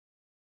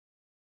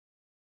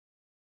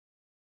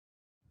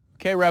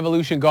Okay,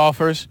 Revolution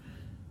golfers,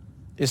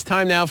 it's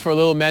time now for a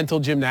little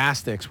mental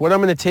gymnastics. What I'm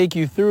going to take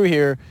you through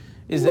here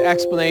is the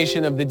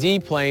explanation of the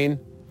D-plane,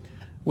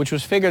 which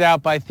was figured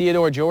out by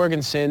Theodore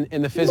Jorgensen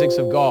in the physics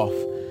of golf.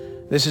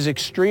 This is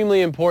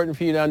extremely important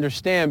for you to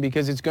understand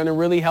because it's going to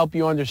really help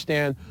you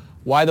understand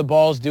why the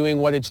ball's doing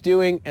what it's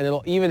doing, and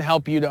it'll even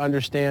help you to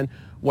understand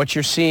what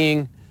you're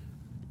seeing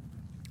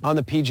on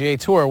the PGA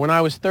Tour. When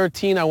I was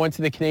 13, I went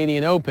to the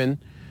Canadian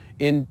Open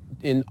in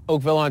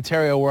Oakville,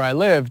 Ontario, where I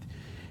lived,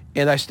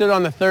 and I stood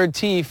on the third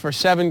tee for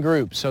 7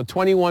 groups, so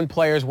 21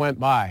 players went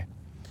by.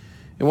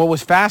 And what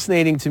was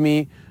fascinating to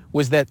me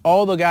was that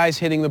all the guys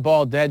hitting the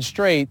ball dead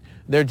straight,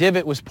 their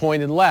divot was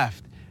pointed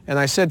left. And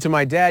I said to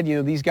my dad, you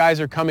know, these guys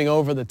are coming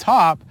over the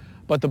top,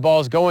 but the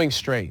ball's going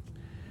straight.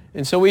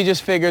 And so we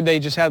just figured they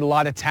just had a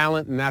lot of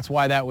talent, and that's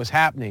why that was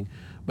happening.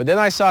 But then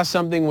I saw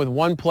something with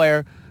one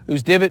player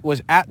whose divot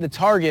was at the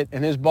target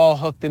and his ball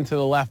hooked into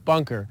the left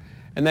bunker.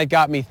 And that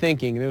got me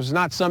thinking. And it was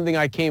not something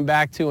I came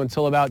back to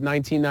until about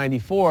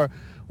 1994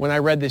 when I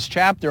read this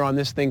chapter on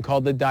this thing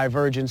called the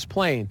divergence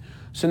plane.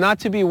 So not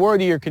to be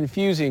wordy or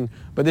confusing,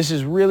 but this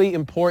is really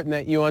important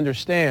that you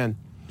understand.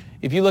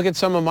 If you look at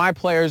some of my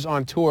players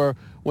on tour,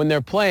 when they're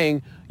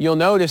playing, you'll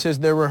notice as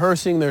they're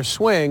rehearsing their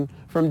swing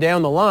from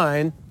down the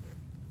line,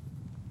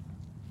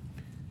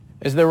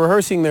 as they're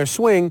rehearsing their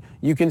swing,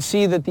 you can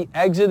see that the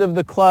exit of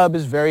the club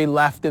is very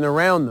left and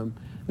around them.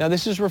 Now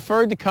this is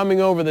referred to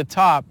coming over the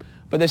top,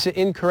 but that's an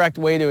incorrect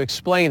way to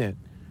explain it.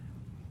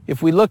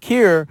 If we look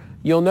here,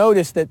 you'll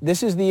notice that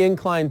this is the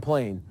inclined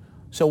plane.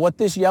 So what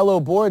this yellow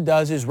board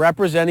does is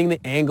representing the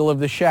angle of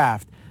the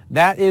shaft.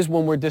 That is,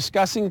 when we're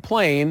discussing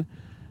plane,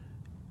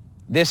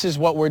 this is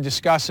what we're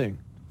discussing.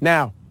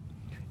 Now,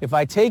 if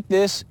I take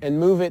this and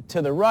move it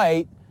to the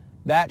right,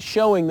 that's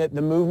showing that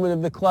the movement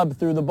of the club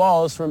through the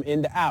ball is from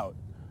in to out.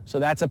 So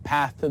that's a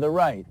path to the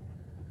right.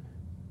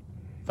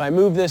 If I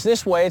move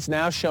this way, it's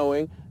now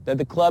showing that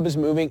the club is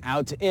moving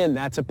out to in.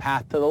 That's a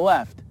path to the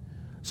left.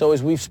 So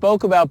as we've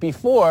spoke about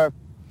before,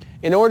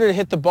 in order to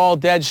hit the ball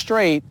dead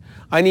straight,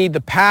 I need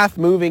the path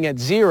moving at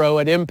 0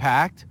 at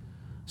impact.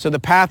 So the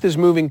path is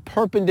moving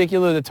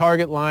perpendicular to the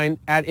target line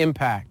at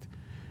impact.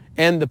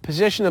 And the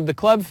position of the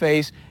club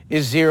face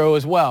is 0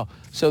 as well.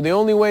 So the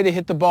only way to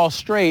hit the ball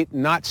straight,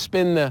 not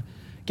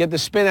get the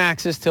spin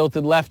axis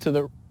tilted left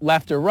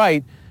or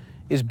right,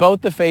 is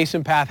both the face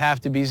and path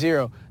have to be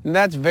 0. And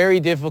that's very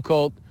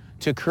difficult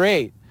to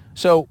create.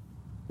 So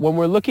when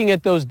we're looking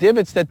at those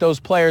divots that those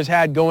players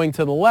had going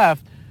to the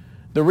left,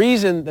 the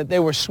reason that they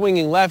were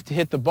swinging left to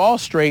hit the ball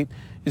straight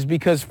is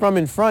because from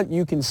in front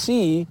you can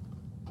see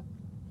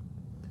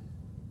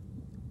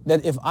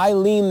that if I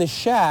lean the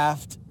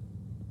shaft,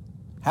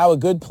 how a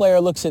good player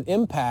looks at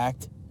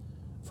impact,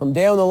 from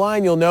down the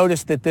line you'll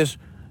notice that this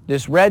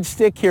red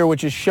stick here,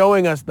 which is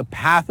showing us the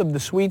path of the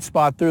sweet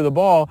spot through the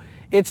ball,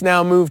 it's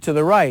now moved to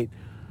the right.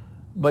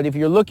 But if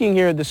you're looking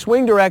here, the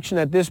swing direction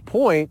at this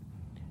point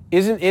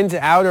isn't in to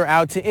out or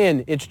out to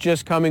in. It's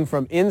just coming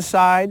from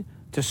inside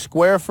to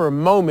square for a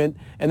moment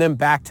and then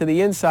back to the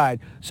inside.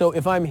 So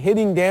if I'm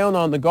hitting down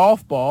on the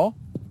golf ball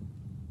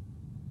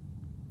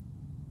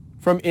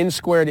from in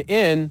square to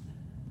in,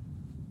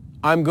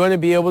 I'm going to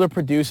be able to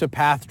produce a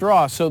path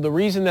draw. So the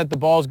reason that the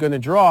ball is going to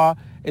draw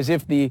is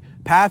if the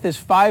path is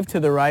 5 to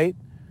the right,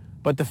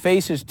 but the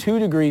face is 2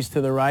 degrees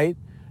to the right,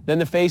 then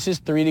the face is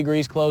 3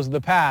 degrees close to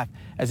the path.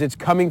 As it's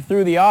coming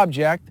through the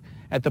object,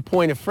 at the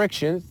point of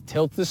friction, it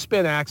tilts the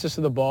spin axis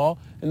of the ball,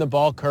 and the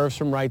ball curves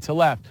from right to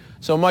left.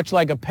 So much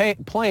like a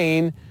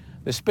plane,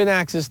 the spin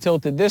axis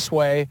tilted this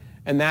way,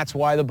 and that's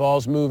why the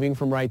ball's moving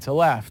from right to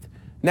left.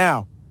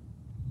 Now,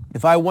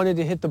 if I wanted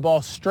to hit the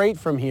ball straight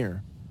from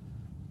here,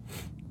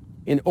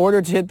 in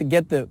order to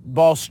get the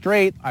ball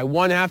straight, I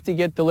have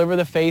to deliver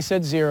the face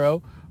at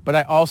 0, but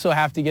I also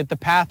have to get the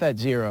path at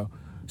 0.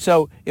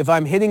 So if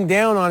I'm hitting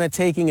down on it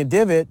taking a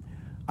divot,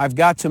 I've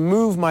got to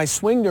move my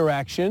swing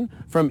direction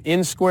from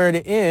in square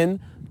to in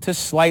to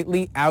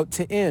slightly out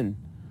to in.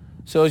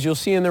 So as you'll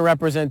see in the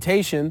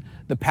representation,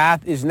 the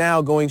path is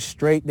now going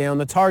straight down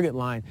the target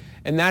line.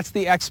 And that's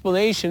the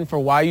explanation for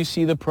why you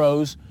see the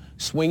pros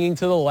swinging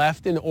to the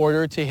left in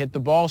order to hit the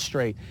ball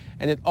straight.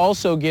 And it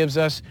also gives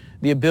us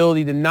the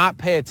ability to not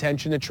pay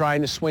attention to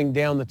trying to swing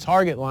down the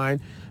target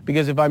line,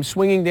 because if I'm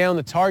swinging down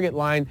the target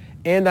line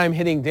and I'm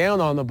hitting down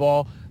on the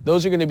ball,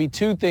 those are going to be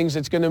two things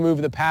that's going to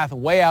move the path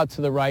way out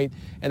to the right,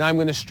 and I'm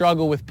going to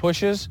struggle with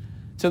pushes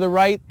to the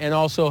right and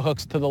also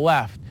hooks to the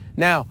left.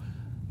 Now,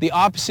 the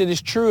opposite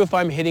is true if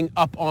I'm hitting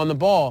up on the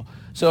ball.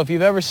 So if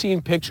you've ever seen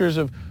pictures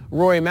of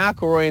Rory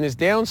McIlroy in his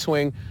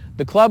downswing,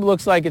 the club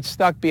looks like it's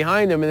stuck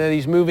behind him and that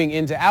he's moving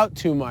in to out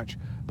too much,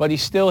 but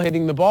he's still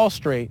hitting the ball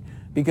straight.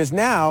 Because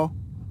now,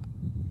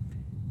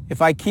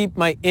 if I keep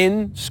my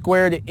in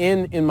square to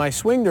in my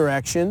swing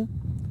direction,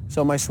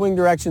 so my swing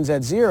direction's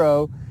at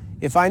 0,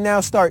 if I now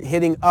start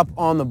hitting up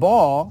on the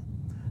ball,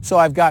 so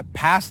I've got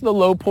past the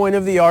low point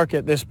of the arc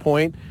at this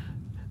point,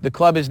 the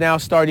club is now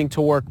starting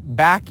to work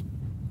back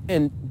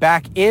in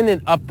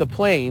and up the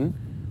plane.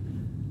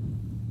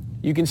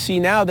 You can see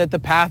now that the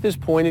path is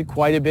pointed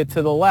quite a bit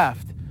to the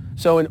left.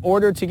 So in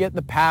order to get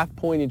the path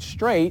pointed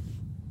straight,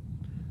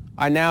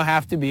 I now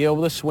have to be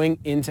able to swing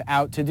in to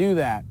out to do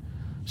that.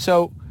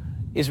 So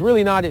it's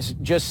really not as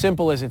just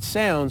simple as it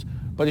sounds,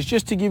 but it's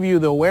just to give you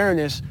the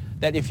awareness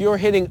that if you're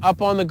hitting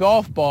up on the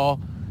golf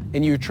ball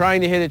and you're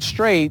trying to hit it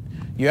straight,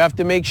 you have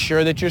to make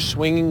sure that you're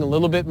swinging a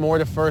little bit more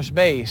to first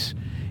base.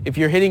 If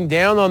you're hitting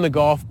down on the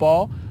golf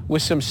ball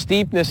with some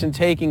steepness and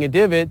taking a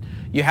divot,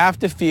 you have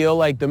to feel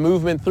like the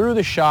movement through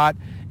the shot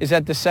is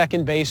at the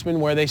second baseman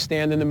where they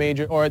stand in the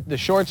major, or at the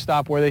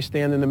shortstop where they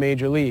stand in the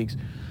major leagues.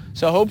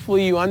 So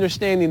hopefully you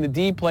understanding the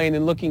D plane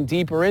and looking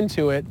deeper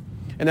into it.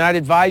 And I'd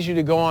advise you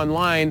to go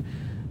online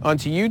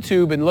onto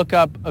YouTube and look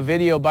up a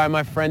video by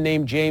my friend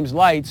named James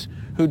Lights,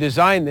 who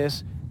designed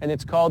this, and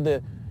it's called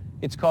the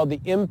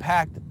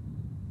impact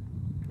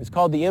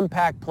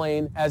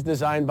plane as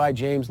designed by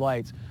James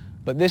Lights.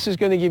 But this is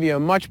going to give you a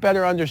much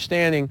better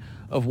understanding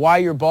of why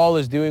your ball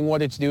is doing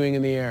what it's doing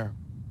in the air.